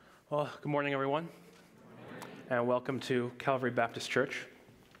Well, good morning, everyone, and welcome to Calvary Baptist Church.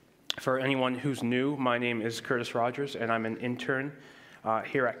 For anyone who's new, my name is Curtis Rogers, and I'm an intern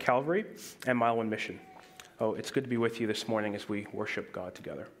here at Calvary and Mile One Mission. Oh, it's good to be with you this morning as we worship God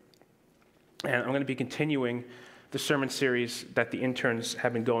together. And I'm going to be continuing the sermon series that the interns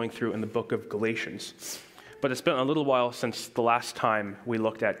have been going through in the book of Galatians. But it's been a little while since the last time we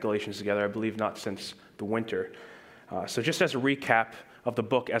looked at Galatians together, I believe not since the winter. So just as a recap of the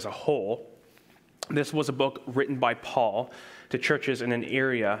book as a whole, this was a book written by Paul to churches in an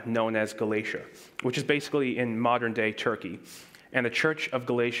area known as Galatia, which is basically in modern-day Turkey. And the church of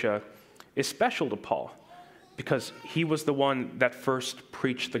Galatia is special to Paul because he was the one that first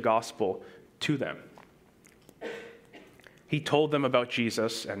preached the gospel to them. He told them about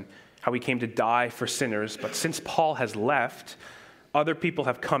Jesus and how he came to die for sinners, but since Paul has left, other people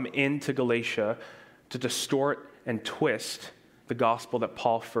have come into Galatia to distort and twist the gospel that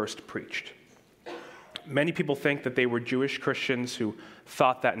Paul first preached. Many people think that they were Jewish Christians who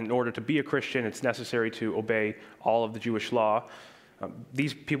thought that in order to be a Christian, it's necessary to obey all of the Jewish law.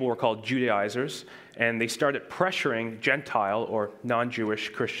 These people were called Judaizers, and they started pressuring Gentile or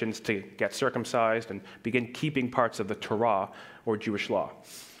non-Jewish Christians to get circumcised and begin keeping parts of the Torah or Jewish law.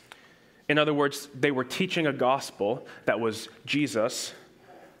 In other words, they were teaching a gospel that was Jesus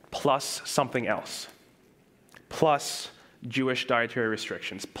plus something else, plus Jewish dietary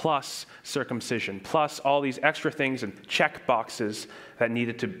restrictions, plus circumcision, plus all these extra things and check boxes that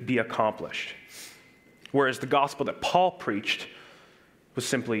needed to be accomplished. Whereas the gospel that Paul preached was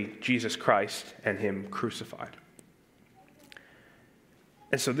simply Jesus Christ and him crucified.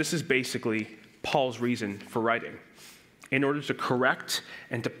 And so this is basically Paul's reason for writing, in order to correct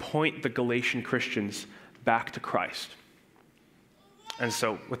and to point the Galatian Christians back to Christ. And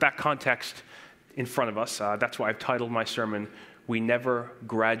so with that context in front of us, that's why I've titled my sermon, We Never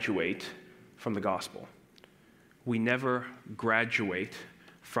Graduate from the Gospel. We never graduate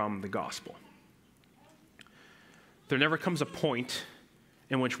from the gospel. There never comes a point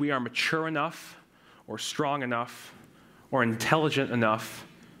in which we are mature enough or strong enough or intelligent enough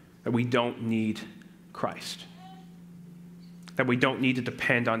that we don't need Christ, that we don't need to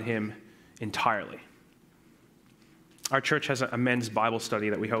depend on him entirely. Our church has a men's Bible study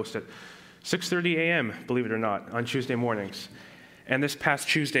that we host at 6:30 a.m., believe it or not, on Tuesday mornings. And this past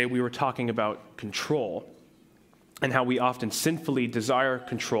Tuesday, we were talking about control and how we often sinfully desire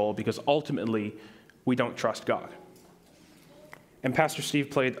control because ultimately we don't trust God. And Pastor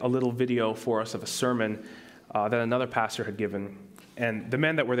Steve played a little video for us of a sermon that another pastor had given. And the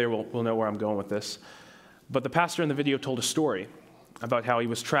men that were there will know where I'm going with this. But the pastor in the video told a story about how he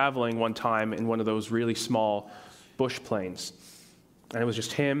was traveling one time in one of those really small bush planes. And it was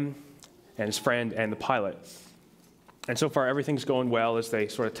just him and his friend and the pilot. And so far, everything's going well as they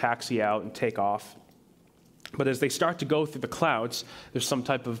sort of taxi out and take off. But as they start to go through the clouds, there's some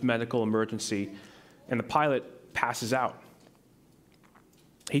type of medical emergency, and the pilot passes out.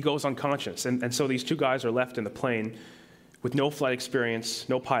 He goes unconscious, and so these two guys are left in the plane with no flight experience,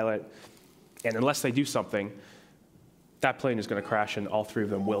 no pilot, and unless they do something, that plane is going to crash and all three of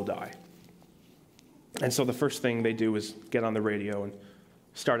them will die. And so the first thing they do is get on the radio and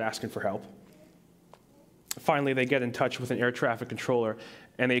start asking for help. Finally, they get in touch with an air traffic controller,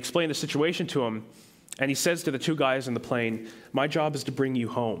 and they explain the situation to him, and he says to the two guys in the plane, "My job is to bring you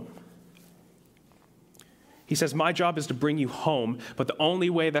home." He says, "My job is to bring you home, but the only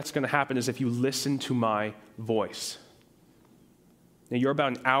way that's going to happen is if you listen to my voice." Now, you're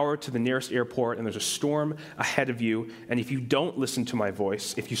about an hour to the nearest airport, and there's a storm ahead of you, and if you don't listen to my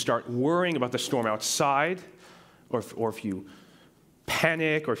voice, if you start worrying about the storm outside, or if you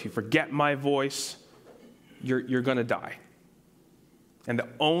panic, or if you forget my voice, you're going to die. And the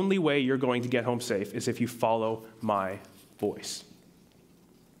only way you're going to get home safe is if you follow my voice.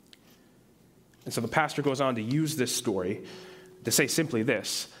 And so the pastor goes on to use this story to say simply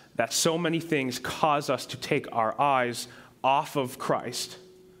this, that so many things cause us to take our eyes off of Christ,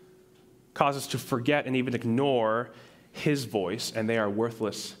 cause us to forget and even ignore his voice, and they are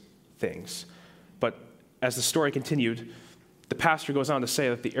worthless things. But as the story continued, the pastor goes on to say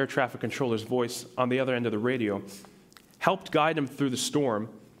that the air traffic controller's voice on the other end of the radio helped guide him through the storm,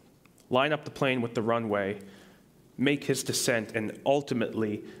 line up the plane with the runway, make his descent, and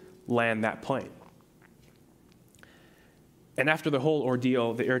ultimately land that plane. And after the whole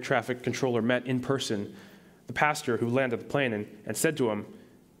ordeal, the air traffic controller met in person the pastor who landed the plane and said to him,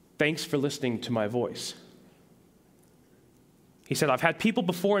 "Thanks for listening to my voice." He said, "I've had people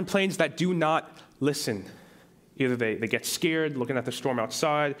before in planes that do not listen. Either they get scared looking at the storm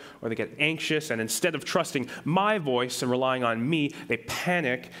outside, or they get anxious, and instead of trusting my voice and relying on me, they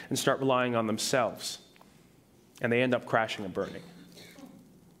panic and start relying on themselves. And they end up crashing and burning.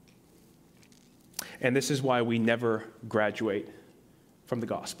 And this is why we never graduate from the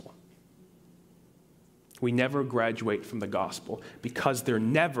gospel. We never graduate from the gospel because there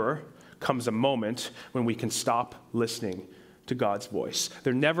never comes a moment when we can stop listening to God's voice.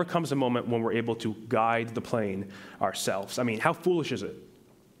 There never comes a moment when we're able to guide the plane ourselves. I mean, how foolish is it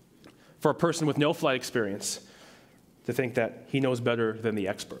for a person with no flight experience to think that he knows better than the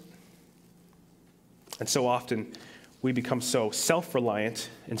expert? And so often we become so self-reliant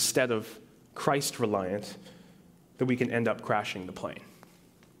instead of Christ-reliant that we can end up crashing the plane.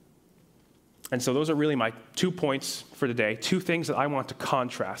 And so those are really my 2 points for today, 2 things that I want to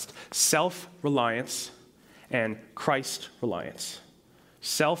contrast: self-reliance and Christ-reliance.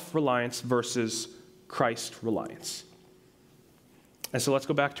 Self-reliance versus Christ-reliance. And so let's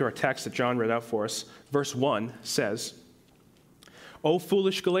go back to our text that John read out for us. Verse 1 says, "O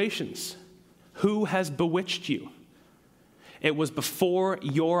foolish Galatians, who has bewitched you? It was before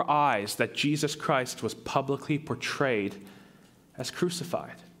your eyes that Jesus Christ was publicly portrayed as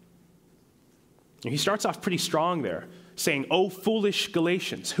crucified." And he starts off pretty strong there, saying, "O foolish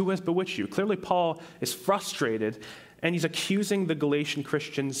Galatians, who has bewitched you?" Clearly, Paul is frustrated, and he's accusing the Galatian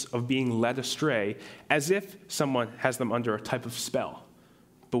Christians of being led astray, as if someone has them under a type of spell,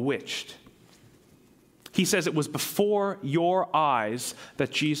 bewitched. He says it was before your eyes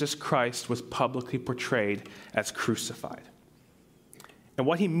that Jesus Christ was publicly portrayed as crucified. And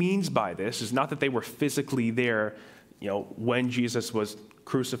what he means by this is not that they were physically there, when Jesus was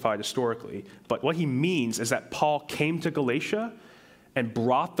crucified historically, but what he means is that Paul came to Galatia and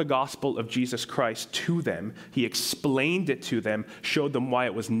brought the gospel of Jesus Christ to them. He explained it to them, showed them why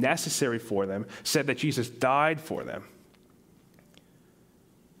it was necessary for them, said that Jesus died for them.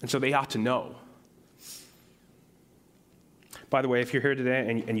 And so they ought to know. By the way, if you're here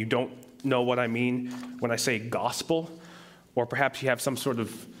today and you don't know what I mean when I say gospel, or perhaps you have some sort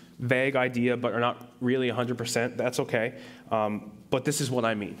of vague idea but are not really 100%, that's okay. But this is what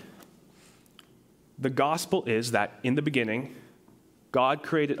I mean. The gospel is that in the beginning, God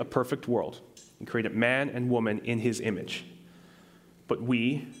created a perfect world and created man and woman in his image. But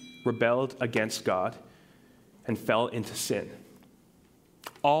we rebelled against God and fell into sin.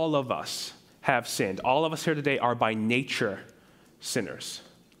 All of us have sinned. All of us here today are by nature sinners.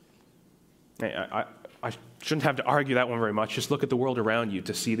 I shouldn't have to argue that one very much. Just look at the world around you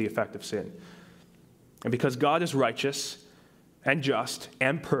to see the effect of sin. And because God is righteous and just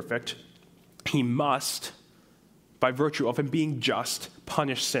and perfect, he must, by virtue of him being just,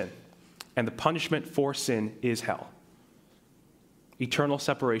 punish sin. And the punishment for sin is hell. Eternal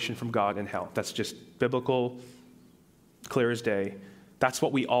separation from God in hell. That's just biblical, clear as day. That's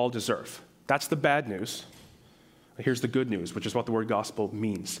what we all deserve. That's the bad news. Here's the good news, which is what the word gospel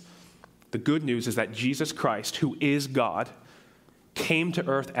means. The good news is that Jesus Christ, who is God, came to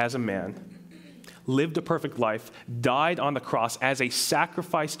earth as a man, lived a perfect life, died on the cross as a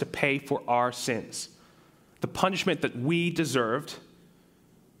sacrifice to pay for our sins. The punishment that we deserved,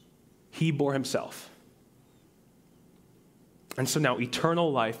 he bore himself. And so now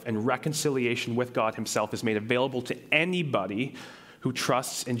eternal life and reconciliation with God himself is made available to anybody who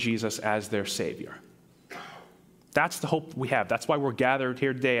trusts in Jesus as their Savior. That's the hope we have. That's why we're gathered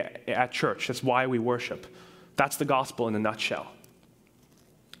here today at church. That's why we worship. That's the gospel in a nutshell.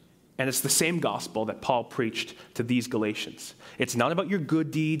 And it's the same gospel that Paul preached to these Galatians. It's not about your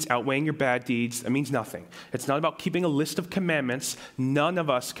good deeds outweighing your bad deeds. That means nothing. It's not about keeping a list of commandments. None of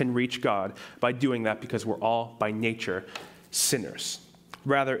us can reach God by doing that because we're all, by nature, sinners.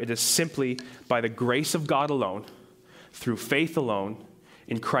 Rather, it is simply by the grace of God alone, through faith alone,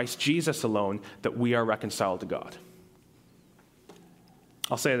 in Christ Jesus alone, that we are reconciled to God.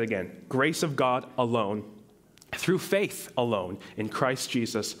 I'll say it again. Grace of God alone, through faith alone, in Christ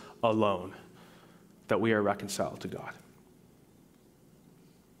Jesus alone, that we are reconciled to God.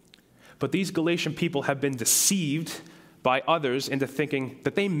 But these Galatian people have been deceived by others into thinking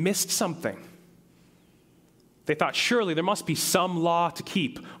that they missed something. They thought, surely there must be some law to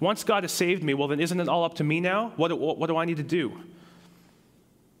keep. Once God has saved me, well, then isn't it all up to me now? What do I need to do?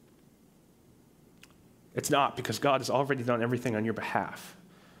 It's not, because God has already done everything on your behalf.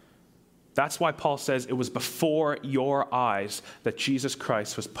 That's why Paul says it was before your eyes that Jesus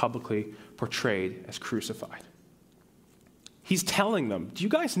Christ was publicly portrayed as crucified. He's telling them, do you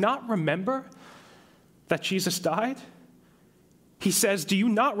guys not remember that Jesus died? He says, do you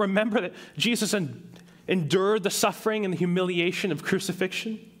not remember that Jesus endured the suffering and the humiliation of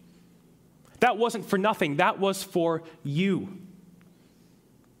crucifixion? That wasn't for nothing. That was for you.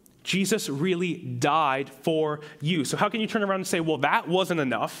 Jesus really died for you. So how can you turn around and say, well, that wasn't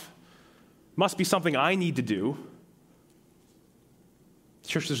enough? Must be something I need to do.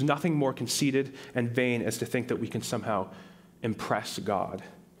 Church, there's nothing more conceited and vain as to think that we can somehow impress God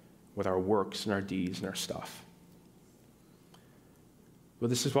with our works and our deeds and our stuff. Well,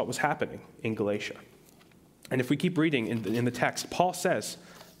 this is what was happening in Galatia. And if we keep reading in the text, Paul says,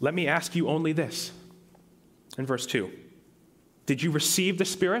 let me ask you only this. In verse 2, did you receive the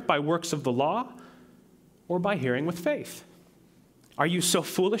Spirit by works of the law or by hearing with faith? Are you so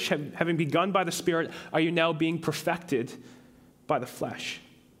foolish, having begun by the Spirit, are you now being perfected by the flesh?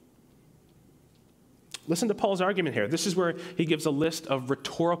 Listen to Paul's argument here. This is where he gives a list of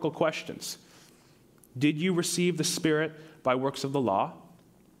rhetorical questions. Did you receive the Spirit by works of the law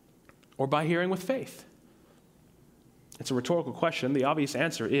or by hearing with faith? It's a rhetorical question. The obvious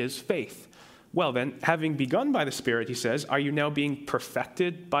answer is faith. Well then, having begun by the Spirit, he says, are you now being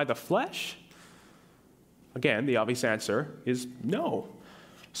perfected by the flesh? Again, the obvious answer is no.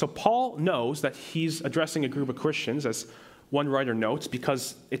 So Paul knows that he's addressing a group of Christians, as one writer notes,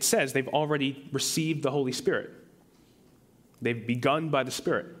 because it says they've already received the Holy Spirit. They've begun by the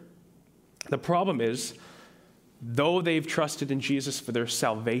Spirit. The problem is, though they've trusted in Jesus for their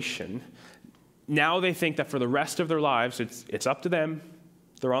salvation, now they think that for the rest of their lives, it's up to them.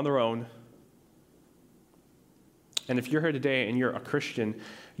 They're on their own. And if you're here today and you're a Christian,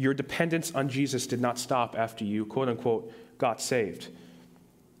 your dependence on Jesus did not stop after you, quote unquote, got saved.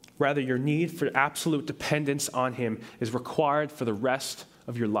 Rather, your need for absolute dependence on him is required for the rest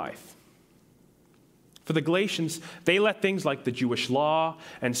of your life. For the Galatians, they let things like the Jewish law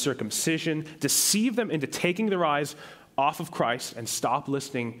and circumcision deceive them into taking their eyes off of Christ and stop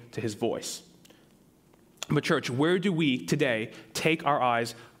listening to his voice. But church, where do we today take our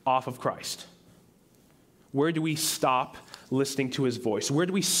eyes off of Christ? Where do we stop listening to his voice? Where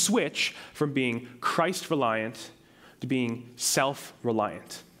do we switch from being Christ-reliant to being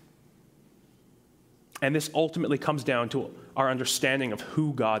self-reliant? And this ultimately comes down to our understanding of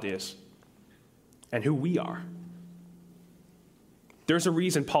who God is and who we are. There's a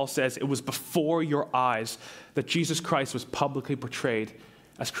reason Paul says it was before your eyes that Jesus Christ was publicly portrayed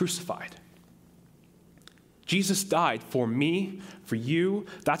as crucified. Jesus died for me, for you.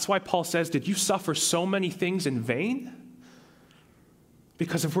 That's why Paul says, did you suffer so many things in vain?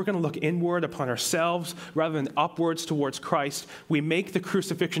 Because if we're going to look inward upon ourselves rather than upwards towards Christ, we make the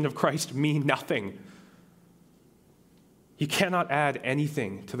crucifixion of Christ mean nothing. You cannot add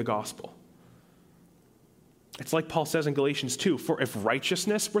anything to the gospel. It's like Paul says in Galatians 2, for if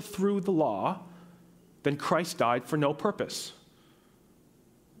righteousness were through the law, then Christ died for no purpose.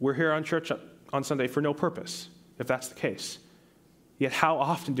 We're here on church on Sunday for no purpose, if that's the case. Yet how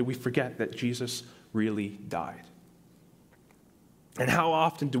often do we forget that Jesus really died? And how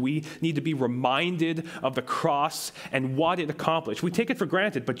often do we need to be reminded of the cross and what it accomplished? We take it for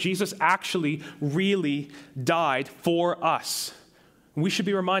granted, but Jesus actually really died for us. We should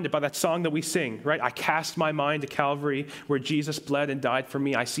be reminded by that song that we sing, right? I cast my mind to Calvary where Jesus bled and died for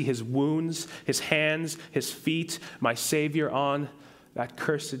me. I see his wounds, his hands, his feet, my Savior on that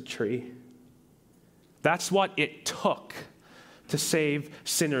cursed tree. That's what it took to save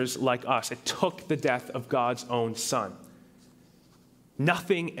sinners like us. It took the death of God's own Son.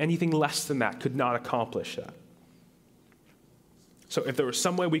 Nothing, anything less than that could not accomplish that. So if there was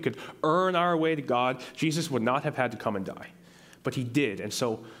some way we could earn our way to God, Jesus would not have had to come and die. But he did. And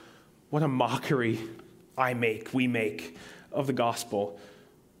so what a mockery we make of the gospel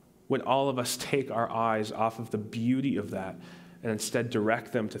when all of us take our eyes off of the beauty of that and instead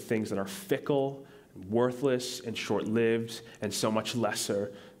direct them to things that are fickle, worthless and short-lived and so much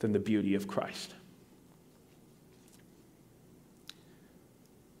lesser than the beauty of Christ.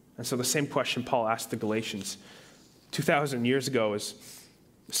 And so the same question Paul asked the Galatians 2,000 years ago is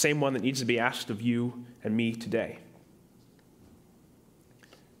the same one that needs to be asked of you and me today.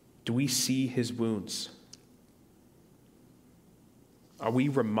 Do we see his wounds? Are we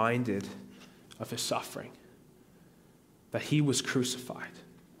reminded of his suffering? That he was crucified?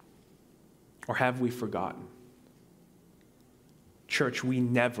 Or have we forgotten? Church, we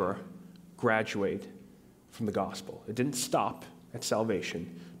never graduate from the gospel. It didn't stop at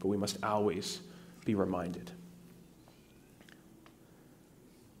salvation, but we must always be reminded.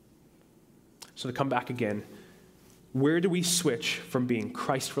 So to come back again, where do we switch from being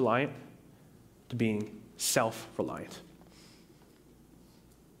Christ-reliant to being self-reliant?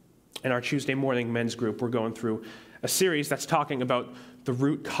 In our Tuesday morning men's group, we're going through a series that's talking about the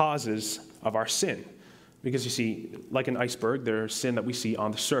root causes of our sin. Because you see, like an iceberg, there's sin that we see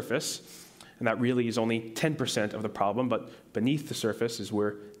on the surface, And that really is only 10% of the problem, but beneath the surface is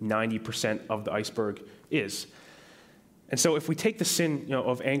where 90% of the iceberg is. And so if we take the sin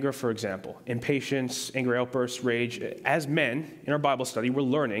of anger, for example, impatience, angry outbursts, rage, as men in our Bible study, we're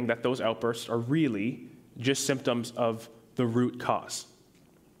learning that those outbursts are really just symptoms of the root cause.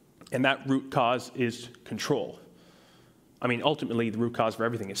 And that root cause is control. I mean, ultimately, the root cause for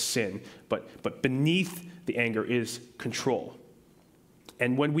everything is sin, but beneath the anger is control.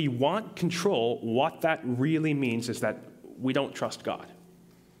 And when we want control, what that really means is that we don't trust God.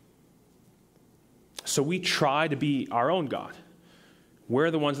 So we try to be our own God. We're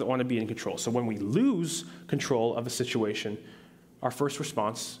the ones that want to be in control. So when we lose control of a situation, our first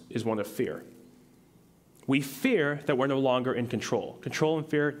response is one of fear. We fear that we're no longer in control. Control and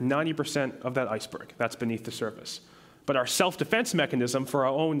fear, 90% of that iceberg. That's beneath the surface. But our self-defense mechanism for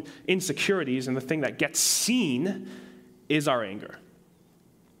our own insecurities and the thing that gets seen is our anger.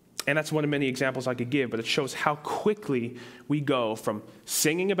 And that's one of many examples I could give, but it shows how quickly we go from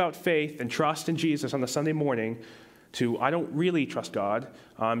singing about faith and trust in Jesus on the Sunday morning to, I don't really trust God,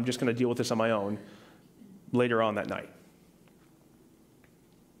 I'm just going to deal with this on my own later on that night.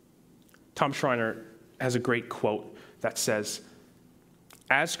 Tom Schreiner has a great quote that says,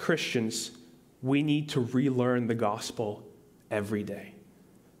 as Christians, we need to relearn the gospel every day.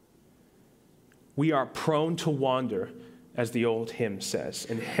 We are prone to wander, as the old hymn says,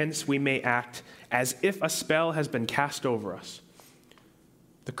 and hence we may act as if a spell has been cast over us.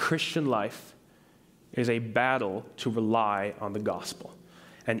 The Christian life is a battle to rely on the gospel.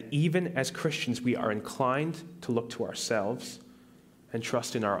 And even as Christians, we are inclined to look to ourselves and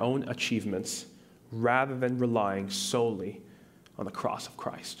trust in our own achievements rather than relying solely on the cross of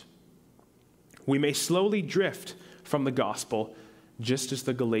Christ. We may slowly drift from the gospel just as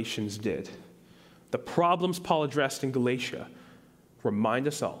the Galatians did. The problems Paul addressed in Galatia remind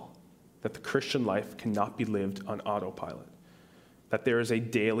us all that the Christian life cannot be lived on autopilot, that there is a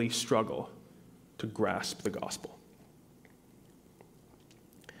daily struggle to grasp the gospel.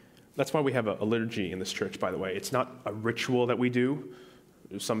 That's why we have a liturgy in this church, by the way. It's not a ritual that we do,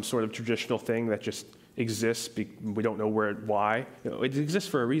 some sort of traditional thing that just exists. We don't know why. It exists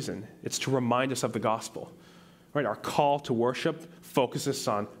for a reason. It's to remind us of the gospel. Right? Our call to worship focuses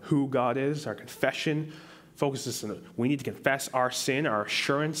on who God is. Our confession focuses on we need to confess our sin, our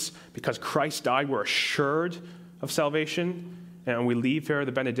assurance. Because Christ died, we're assured of salvation. And we leave here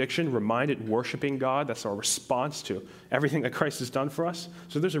the benediction, reminded, worshiping God. That's our response to everything that Christ has done for us.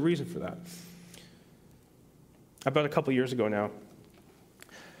 So there's a reason for that. About a couple years ago now,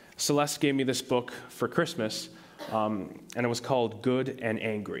 Celeste gave me this book for Christmas, and it was called Good and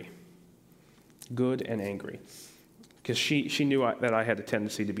Angry. Good and Angry. Because she knew that I had a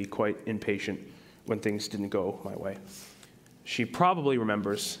tendency to be quite impatient when things didn't go my way. She probably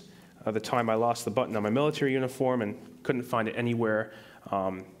remembers the time I lost the button on my military uniform and couldn't find it anywhere,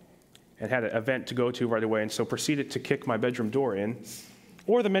 and had an event to go to right away, and so proceeded to kick my bedroom door in,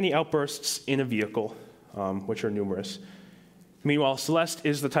 or the many outbursts in a vehicle, which are numerous. Meanwhile, Celeste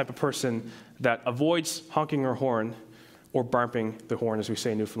is the type of person that avoids honking her horn or barmping the horn, as we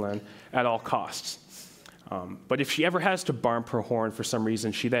say in Newfoundland, at all costs. But if she ever has to barmp her horn for some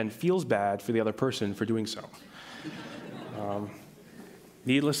reason, she then feels bad for the other person for doing so.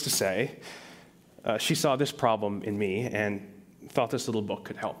 Needless to say, she saw this problem in me and thought this little book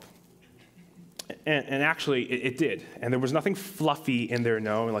could help. And actually, it did. And there was nothing fluffy in there,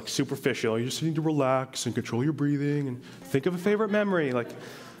 no, like superficial. You just need to relax and control your breathing and think of a favorite memory. Like,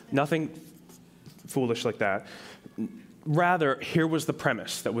 nothing foolish like that. Rather, here was the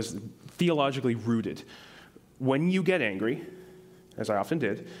premise that was theologically rooted. When you get angry, as I often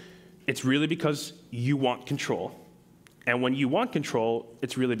did, it's really because you want control. And when you want control,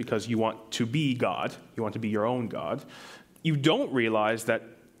 it's really because you want to be God. You want to be your own God. You don't realize that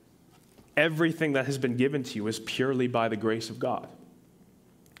everything that has been given to you is purely by the grace of God.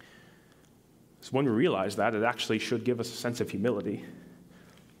 So when we realize that, it actually should give us a sense of humility.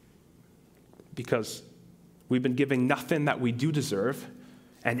 Because we've been given nothing that we do deserve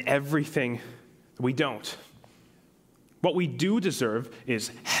and everything that we don't. What we do deserve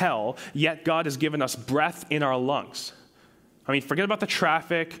is hell, yet God has given us breath in our lungs. I mean, forget about the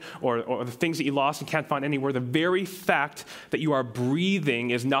traffic or the things that you lost and can't find anywhere. The very fact that you are breathing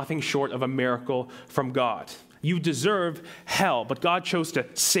is nothing short of a miracle from God. You deserve hell, but God chose to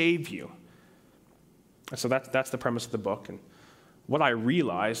save you. And so that's the premise of the book. And what I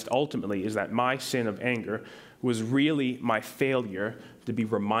realized ultimately is that my sin of anger was really my failure to be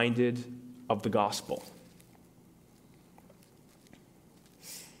reminded of the gospel.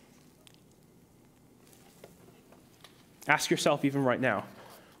 Ask yourself even right now,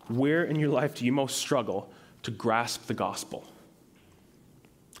 Where in your life do you most struggle to grasp the gospel?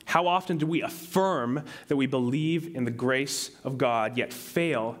 How often do we affirm that we believe in the grace of God, yet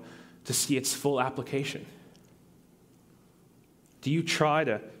fail to see its full application? Do you try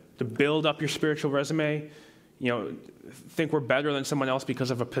to build up your spiritual resume? Think we're better than someone else because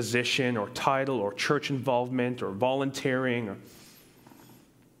of a position or title or church involvement or volunteering or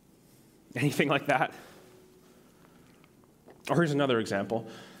anything like that? Or here's another example.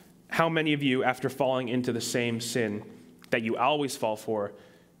 How many of you, after falling into the same sin that you always fall for,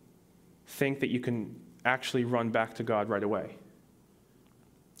 think that you can actually run back to God right away?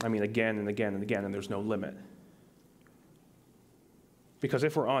 I mean, again and again and again, and there's no limit. Because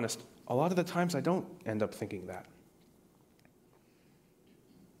if we're honest, a lot of the times I don't end up thinking that.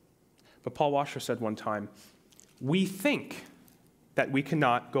 But Paul Washer said one time, we think that we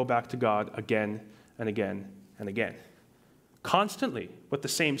cannot go back to God again and again and again, constantly with the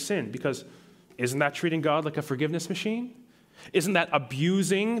same sin, because isn't that treating God like a forgiveness machine? Isn't that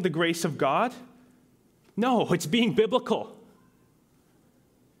abusing the grace of God? No, it's being biblical.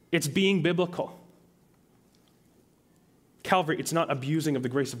 It's being biblical. Calvary, it's not abusing of the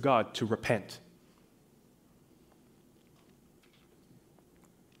grace of God to repent.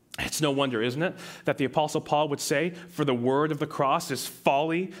 It's no wonder, isn't it, that the Apostle Paul would say, for the word of the cross is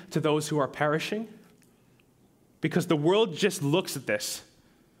folly to those who are perishing? Because the world just looks at this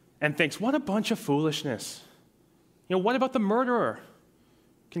and thinks, what a bunch of foolishness. What about the murderer?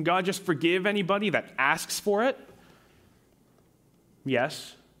 Can God just forgive anybody that asks for it?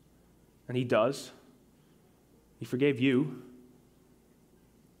 Yes, and he does. He forgave you.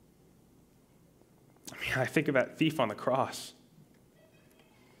 I think of that thief on the cross.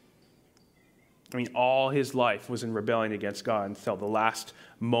 All his life was in rebellion against God until the last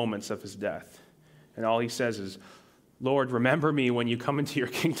moments of his death. And all he says is, Lord, remember me when you come into your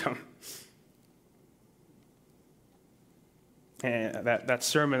kingdom. And that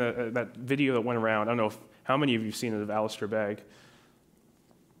sermon, that video that went around, I don't know how many of you have seen it, of Alistair Begg.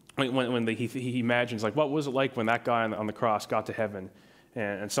 When he imagines, what was it like when that guy on the cross got to heaven?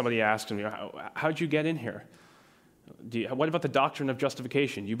 And somebody asked him, how'd you get in here? What about the doctrine of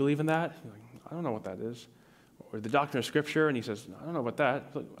justification? Do you believe in that? He's like, I don't know what that is. Or the doctrine of Scripture, and he says, I don't know about that.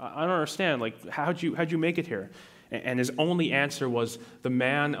 I don't understand. How'd you make it here? And his only answer was, the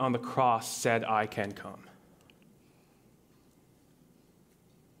man on the cross said, I can come.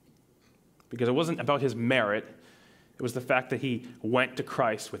 Because it wasn't about his merit. It was the fact that he went to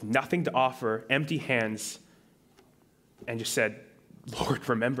Christ with nothing to offer, empty hands, and just said, Lord,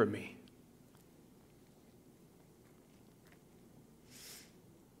 remember me.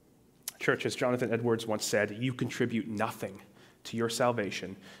 Church, as Jonathan Edwards once said, you contribute nothing to your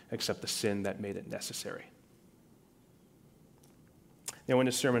salvation except the sin that made it necessary. Now, in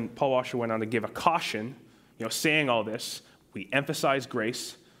his sermon, Paul Washer went on to give a caution, saying all this. We emphasize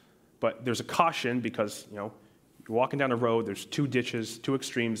grace, but there's a caution because, you're walking down a road, there's two ditches, two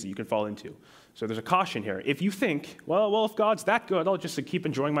extremes that you can fall into. So there's a caution here. If you think, well, if God's that good, I'll just keep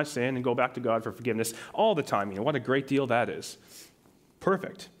enjoying my sin and go back to God for forgiveness all the time. What a great deal that is.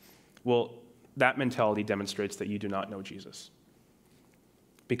 Perfect. Well, that mentality demonstrates that you do not know Jesus.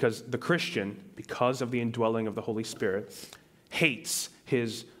 Because the Christian, because of the indwelling of the Holy Spirit, hates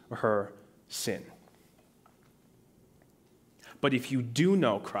his or her sin. But if you do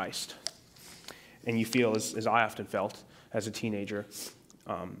know Christ, and you feel, as I often felt as a teenager,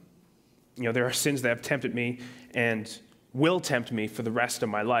 there are sins that have tempted me and will tempt me for the rest of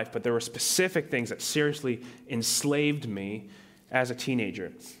my life, but there were specific things that seriously enslaved me as a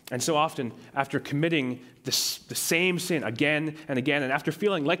teenager. And so often, after committing the same sin again and again, and after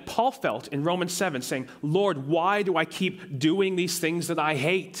feeling like Paul felt in Romans 7, saying, Lord, why do I keep doing these things that I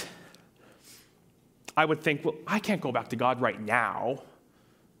hate? I would think, well, I can't go back to God right now.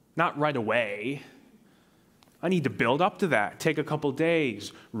 Not right away. I need to build up to that. Take a couple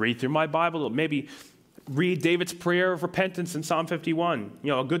days, read through my Bible, maybe read David's prayer of repentance in Psalm 51,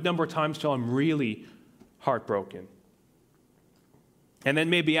 a good number of times till I'm really heartbroken. And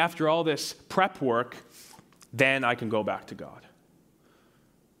then maybe after all this prep work, then I can go back to God.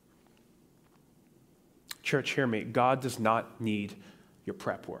 Church, hear me. God does not need your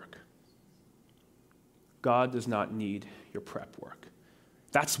prep work. God does not need your prep work.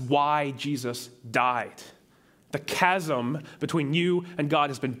 That's why Jesus died. The chasm between you and God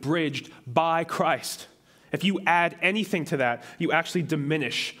has been bridged by Christ. If you add anything to that, you actually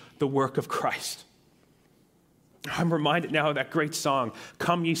diminish the work of Christ. I'm reminded now of that great song,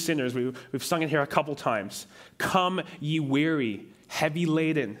 Come Ye Sinners. We've sung it here a couple times. Come ye weary, heavy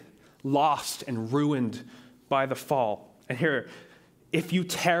laden, lost and ruined by the fall. And here, if you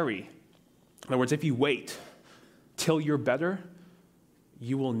tarry, in other words, if you wait till you're better,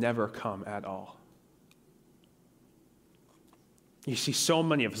 you will never come at all. You see, so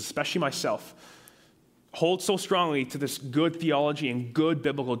many of us, especially myself, hold so strongly to this good theology and good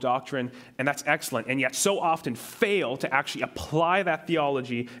biblical doctrine, and that's excellent, and yet so often fail to actually apply that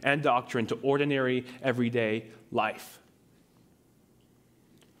theology and doctrine to ordinary, everyday life.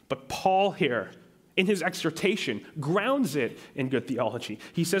 But Paul here, in his exhortation, grounds it in good theology.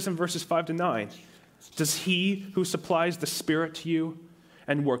 He says in verses 5 to 9, "Does he who supplies the Spirit to you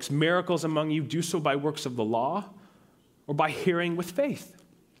and works miracles among you do so by works of the law or by hearing with faith?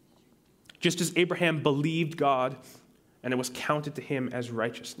 Just as Abraham believed God, and it was counted to him as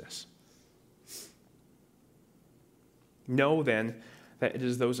righteousness. Know then that it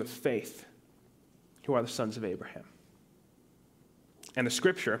is those of faith who are the sons of Abraham." And the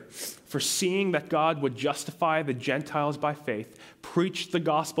scripture, foreseeing that God would justify the Gentiles by faith, preached the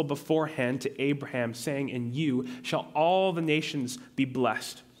gospel beforehand to Abraham, saying, "In you shall all the nations be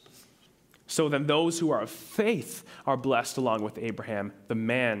blessed." So then those who are of faith are blessed along with Abraham, the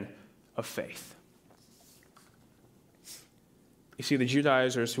man of faith. You see, the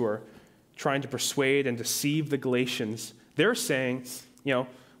Judaizers who are trying to persuade and deceive the Galatians, they're saying,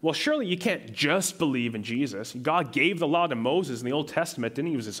 well, surely you can't just believe in Jesus. God gave the law to Moses in the Old Testament, didn't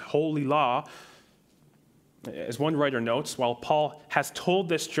he? It was his holy law. As one writer notes, while Paul has told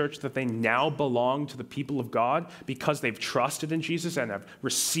this church that they now belong to the people of God because they've trusted in Jesus and have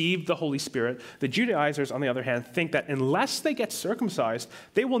received the Holy Spirit, the Judaizers, on the other hand, think that unless they get circumcised,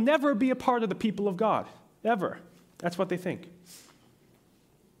 they will never be a part of the people of God, ever. That's what they think.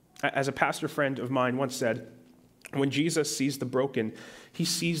 As a pastor friend of mine once said, when Jesus sees the broken, he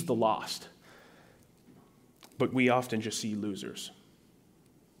sees the lost. But we often just see losers.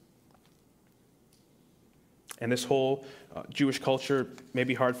 And this whole Jewish culture may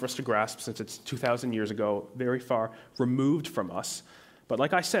be hard for us to grasp since it's 2,000 years ago, very far removed from us. But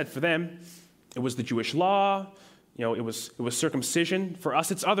like I said, for them, it was the Jewish law, it was circumcision. For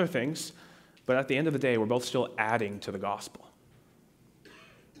us, it's other things. But at the end of the day, we're both still adding to the gospel.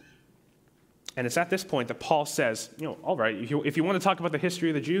 And it's at this point that Paul says, all right, if you want to talk about the history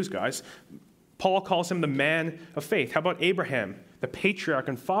of the Jews, guys, Paul calls him the man of faith. How about Abraham, the patriarch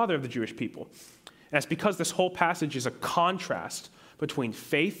and father of the Jewish people? And it's because this whole passage is a contrast between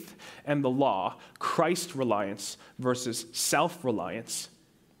faith and the law, Christ reliance versus self-reliance.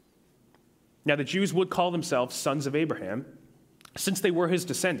 Now, the Jews would call themselves sons of Abraham, since they were his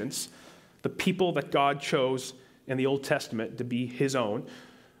descendants, the people that God chose in the Old Testament to be his own.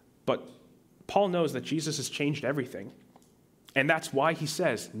 But Paul knows that Jesus has changed everything. And that's why he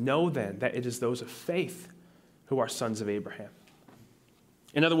says, "Know then that it is those of faith who are sons of Abraham."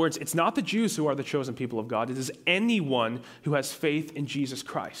 In other words, it's not the Jews who are the chosen people of God. It is anyone who has faith in Jesus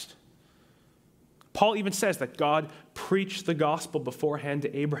Christ. Paul even says that God preached the gospel beforehand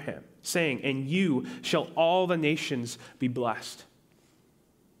to Abraham, saying, "In you shall all the nations be blessed."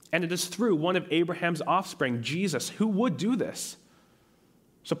 And it is through one of Abraham's offspring, Jesus, who would do this.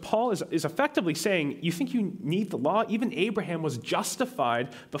 So Paul is effectively saying, you think you need the law? Even Abraham was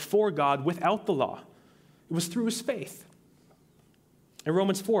justified before God without the law. It was through his faith. In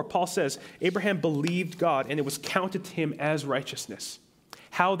Romans 4, Paul says, Abraham believed God, and it was counted to him as righteousness.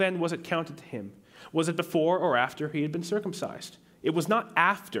 How then was it counted to him? Was it before or after he had been circumcised? It was not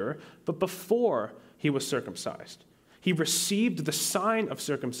after, but before he was circumcised. He received the sign of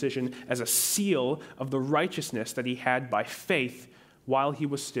circumcision as a seal of the righteousness that he had by faith while he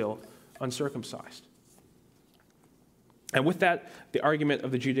was still uncircumcised. And with that, the argument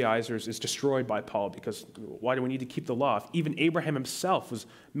of the Judaizers is destroyed by Paul, because why do we need to keep the law? If even Abraham himself was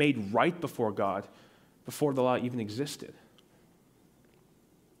made right before God before the law even existed.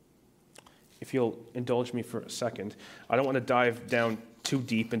 If you'll indulge me for a second, I don't want to dive down too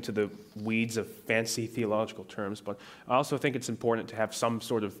deep into the weeds of fancy theological terms, but I also think it's important to have some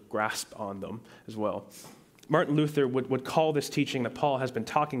sort of grasp on them as well. Martin Luther would call this teaching that Paul has been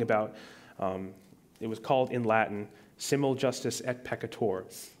talking about, it was called in Latin, simul justus et peccator,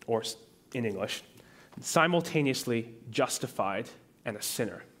 or in English, simultaneously justified and a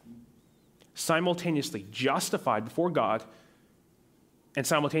sinner. Simultaneously justified before God and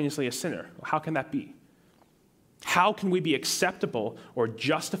simultaneously a sinner. How can that be? How can we be acceptable or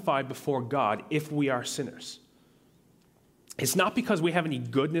justified before God if we are sinners? It's not because we have any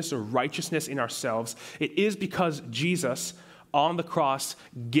goodness or righteousness in ourselves. It is because Jesus on the cross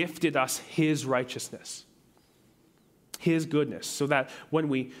gifted us his righteousness, his goodness, so that when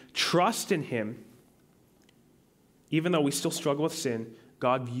we trust in him, even though we still struggle with sin,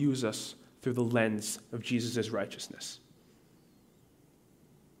 God views us through the lens of Jesus' righteousness.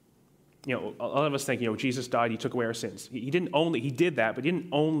 A lot of us think, Jesus died, he took away our sins. He did that, but he didn't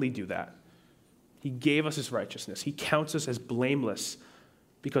only do that. He gave us his righteousness. He counts us as blameless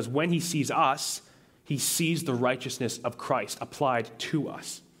because when he sees us, he sees the righteousness of Christ applied to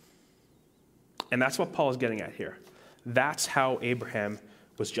us. And that's what Paul is getting at here. That's how Abraham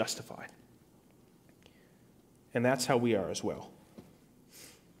was justified. And that's how we are as well.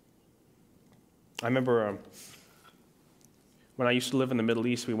 I remember when I used to live in the Middle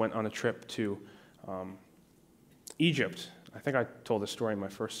East, we went on a trip to Egypt. I think I told this story in my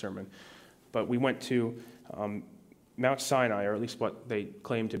first sermon. But we went to Mount Sinai, or at least what they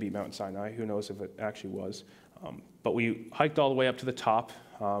claim to be Mount Sinai. Who knows if it actually was. But we hiked all the way up to the top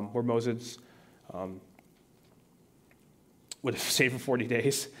where Moses would have stayed for 40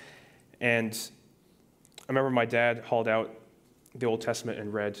 days. And I remember my dad hauled out the Old Testament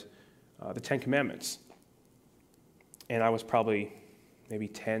and read the Ten Commandments. And I was probably maybe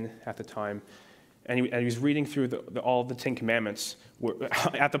 10 at the time. And he was reading through all the Ten Commandments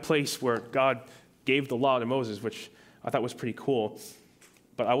at the place where God gave the law to Moses, which I thought was pretty cool.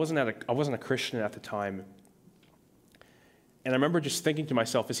 But I wasn't a Christian at the time. And I remember just thinking to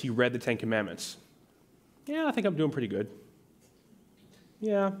myself as he read the Ten Commandments, yeah, I think I'm doing pretty good.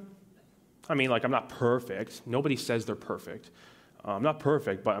 Yeah. I mean, I'm not perfect. Nobody says they're perfect. I'm not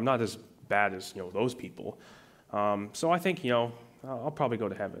perfect, but I'm not as bad as, those people. So I think, I'll probably go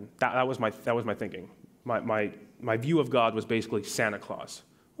to heaven. That was my thinking. My view of God was basically Santa Claus.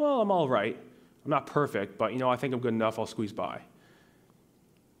 Well, I'm all right. I'm not perfect, but I think I'm good enough. I'll squeeze by.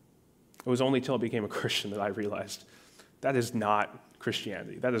 It was only until I became a Christian that I realized that is not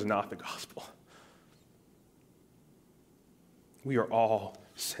Christianity. That is not the gospel. We are all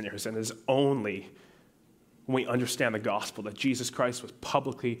sinners, and it is only when we understand the gospel that Jesus Christ was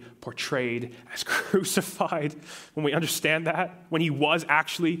publicly portrayed as crucified, when we understand that, when he was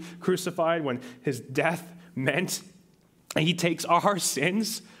actually crucified, when his death meant and he takes our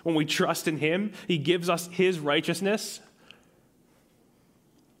sins, when we trust in him, he gives us his righteousness.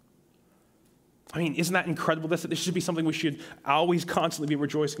 I mean, isn't that incredible? This should be something we should always constantly be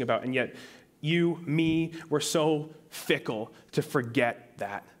rejoicing about, and yet you, me, we're so fickle to forget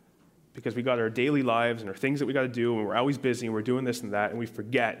that. Because we got our daily lives and our things that we got to do, and we're always busy, and we're doing this and that, and we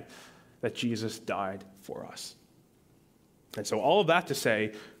forget that Jesus died for us. And so all of that to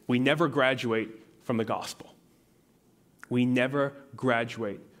say, we never graduate from the gospel. We never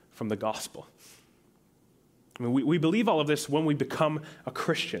graduate from the gospel. I mean, we believe all of this when we become a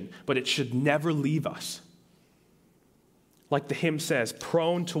Christian, but it should never leave us. Like the hymn says,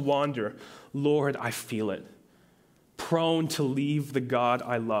 prone to wander, Lord, I feel it. Prone to leave the God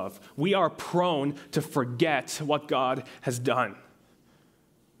I love. We are prone to forget what God has done.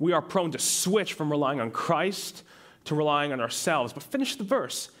 We are prone to switch from relying on Christ to relying on ourselves. But finish the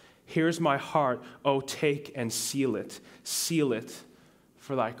verse. Here's my heart, oh, take and seal it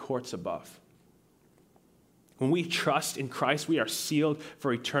for thy courts above. When we trust in Christ, we are sealed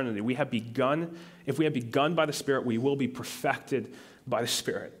for eternity. If we have begun by the Spirit, we will be perfected by the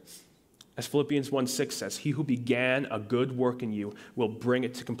Spirit. As Philippians 1:6 says, he who began a good work in you will bring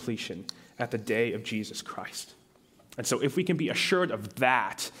it to completion at the day of Jesus Christ. And so if we can be assured of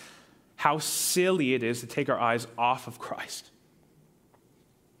that, how silly it is to take our eyes off of Christ.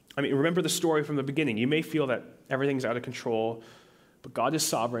 I mean, remember the story from the beginning. You may feel that everything's out of control, but God is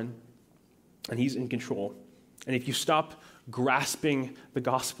sovereign, and he's in control. And if you stop grasping the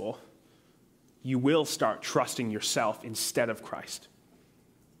gospel, you will start trusting yourself instead of Christ.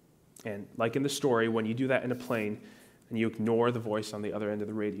 And like in the story, when you do that in a plane and you ignore the voice on the other end of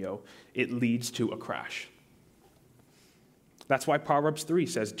the radio, it leads to a crash. That's why Proverbs 3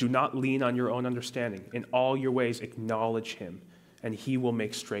 says, do not lean on your own understanding. In all your ways, acknowledge him, and he will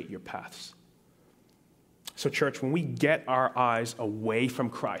make straight your paths. So church, when we get our eyes away from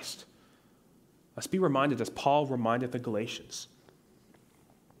Christ, let's be reminded, as Paul reminded the Galatians,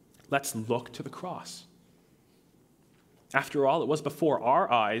 let's look to the cross. After all, it was before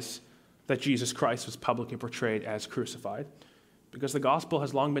our eyes that Jesus Christ was publicly portrayed as crucified, because the gospel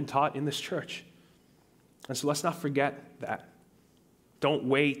has long been taught in this church. And so let's not forget that. Don't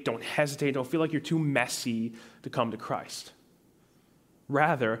wait, don't hesitate, don't feel like you're too messy to come to Christ.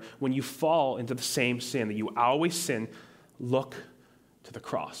 Rather, when you fall into the same sin that you always sin, look to the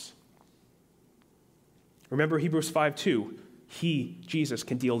cross. Remember Hebrews 5:2. He, Jesus,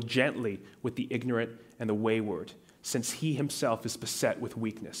 can deal gently with the ignorant and the wayward, since he himself is beset with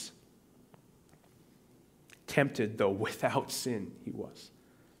weakness. Tempted, though without sin, he was.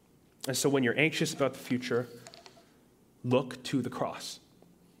 And so when you're anxious about the future, look to the cross.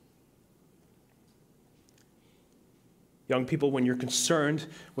 Young people, when you're concerned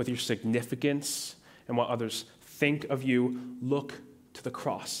with your significance and what others think of you, look to the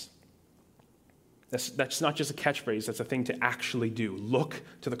cross. That's not just a catchphrase, that's a thing to actually do. Look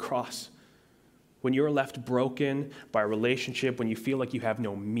to the cross. When you're left broken by a relationship, when you feel like you have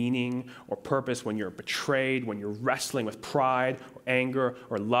no meaning or purpose, when you're betrayed, when you're wrestling with pride or anger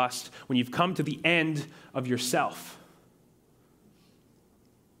or lust, when you've come to the end of yourself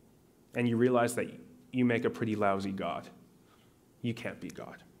and you realize that you make a pretty lousy God, you can't be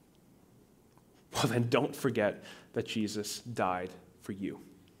God. Well, then don't forget that Jesus died for you.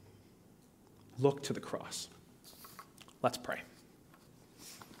 Look to the cross. Let's pray.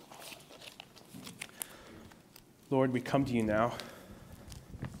 Lord, we come to you now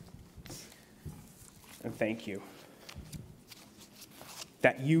and thank you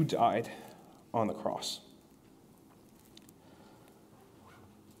that you died on the cross.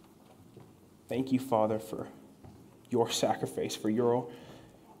 Thank you, Father, for your sacrifice, for your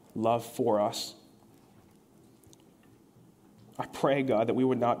love for us. I pray, God, that we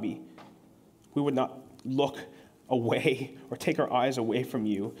would not look away or take our eyes away from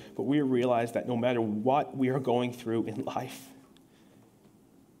you, but we realize that no matter what we are going through in life,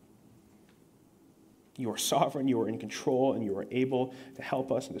 you are sovereign, you are in control, and you are able to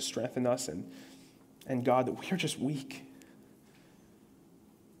help us and to strengthen us. And God, that we are just weak.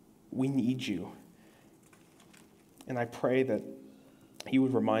 We need you. And I pray that you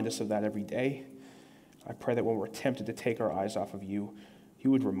would remind us of that every day. I pray that when we're tempted to take our eyes off of you, you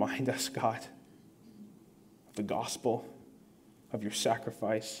would remind us, God, of the gospel, of your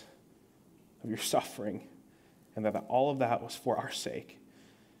sacrifice, of your suffering, and that all of that was for our sake.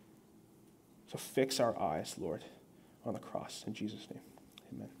 So fix our eyes, Lord, on the cross. In Jesus' name,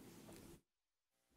 amen.